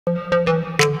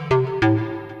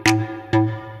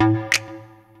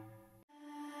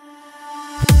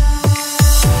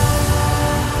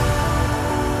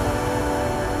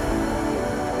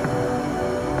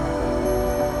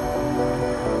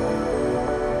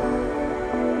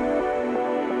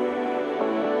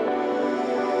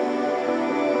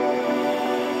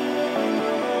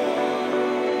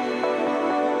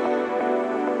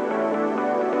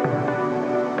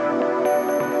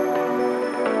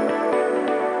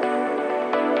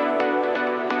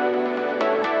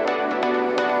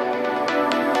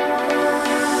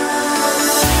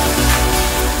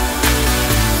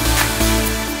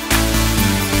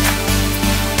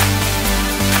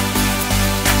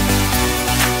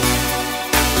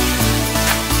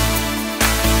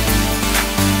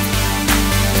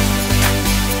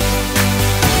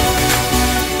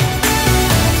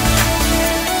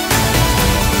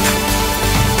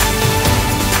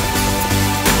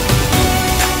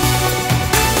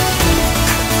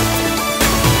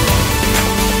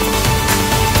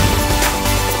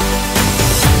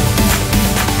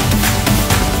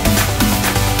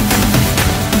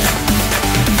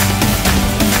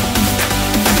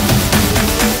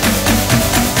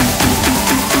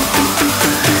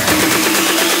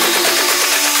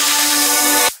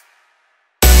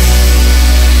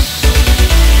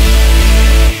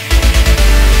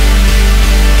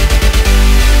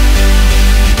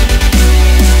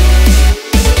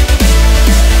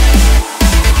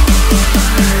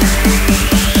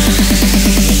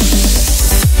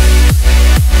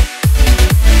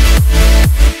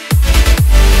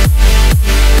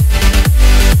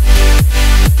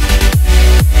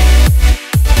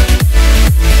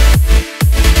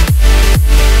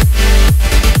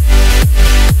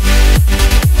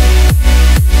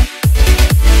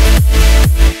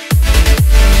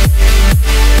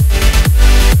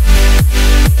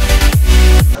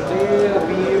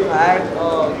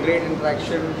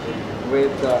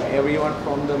With everyone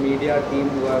from the media team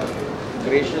who have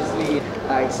graciously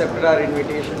accepted our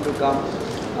invitation to come.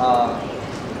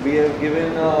 We have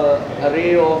given an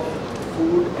array of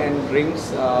food and drinks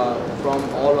from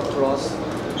all across.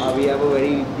 We have a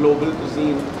very global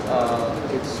cuisine.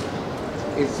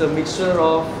 It's a mixture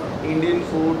of Indian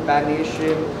food,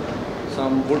 Pan-Asian,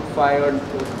 some wood-fired,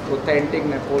 authentic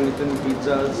Neapolitan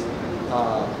pizzas,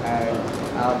 and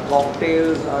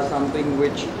cocktails are something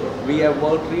which we have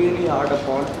worked really hard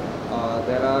upon.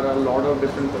 There are a lot of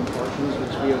different concoctions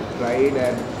which we have tried,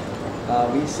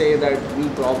 and we say that we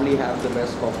probably have the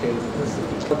best cocktails in the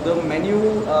city. But the menu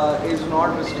is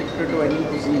not restricted to any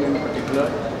cuisine in particular.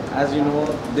 As you know,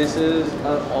 this is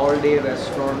an all-day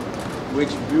restaurant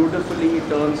which beautifully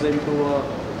turns into a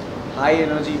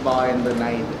high-energy bar in the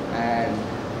night. And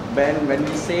when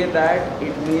we say that,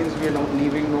 it means we are not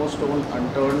leaving no stone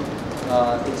unturned.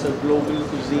 It's a global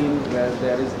cuisine where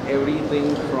there is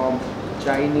everything from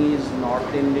Chinese,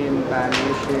 North Indian,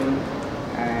 Pan-Asian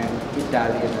and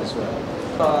Italian as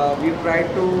well. We tried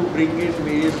to bring in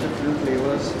various different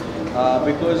flavors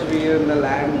because we are in the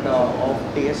land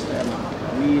of taste, and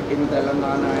we in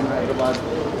Telangana and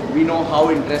Hyderabad, we know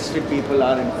how interested people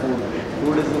are in food.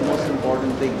 Food is the most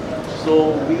important thing.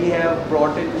 So we have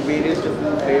brought in various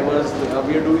different flavors.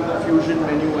 We are doing a fusion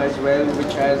menu as well,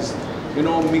 which has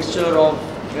mixture of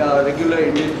regular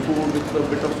Indian food with a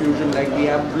bit of fusion. Like we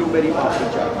have blueberry papri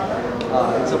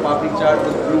chaat. It's a papri chaat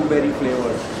with blueberry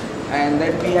flavor. And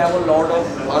then we have a lot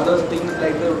of other things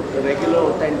like the regular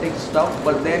authentic stuff,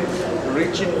 but then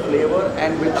rich in flavor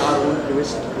and with our own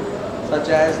twist. Such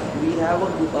as we have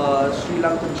a Sri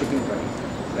Lankan chicken curry.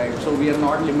 Right, so we are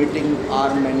not limiting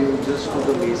our menu just to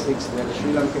the basics. There is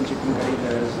Sri Lankan chicken curry,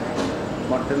 there is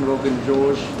mutton rogan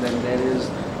josh, then there is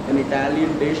an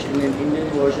Italian dish. In an Indian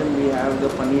version, we have the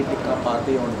paneer tikka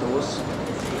pate on toast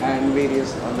and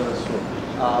various others. So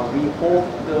we hope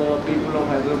the people of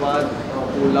Hyderabad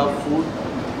who love food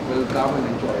will come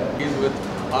and enjoy it.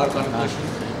 With our concoction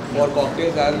for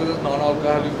cocktails as well as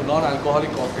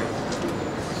non-alcoholic cocktails.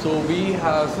 So we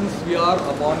have, since we are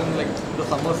upon in the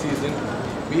summer season,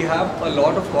 we have a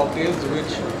lot of cocktails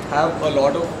which have a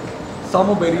lot of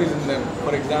summer berries in them.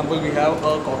 For example, we have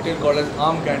a cocktail called as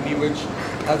Aam Candy, which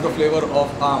has the flavor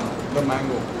of aam, the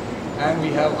mango. And we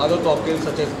have other cocktails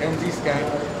such as MC Skank,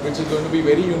 which is going to be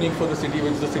very unique for the city,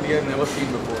 which the city has never seen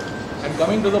before. And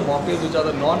coming to the mocktails, which are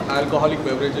the non-alcoholic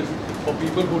beverages, for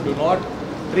people who do not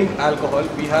drink alcohol,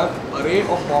 we have an array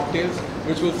of mocktails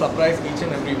which will surprise each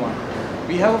and every one.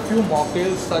 We have a few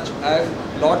mocktails such as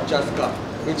Lord Chaska,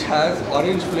 which has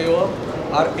orange flavor,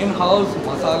 our in-house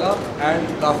masala and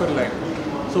kaffir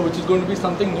lime. So which is going to be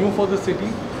something new for the city,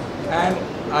 and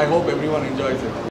I hope everyone enjoys it.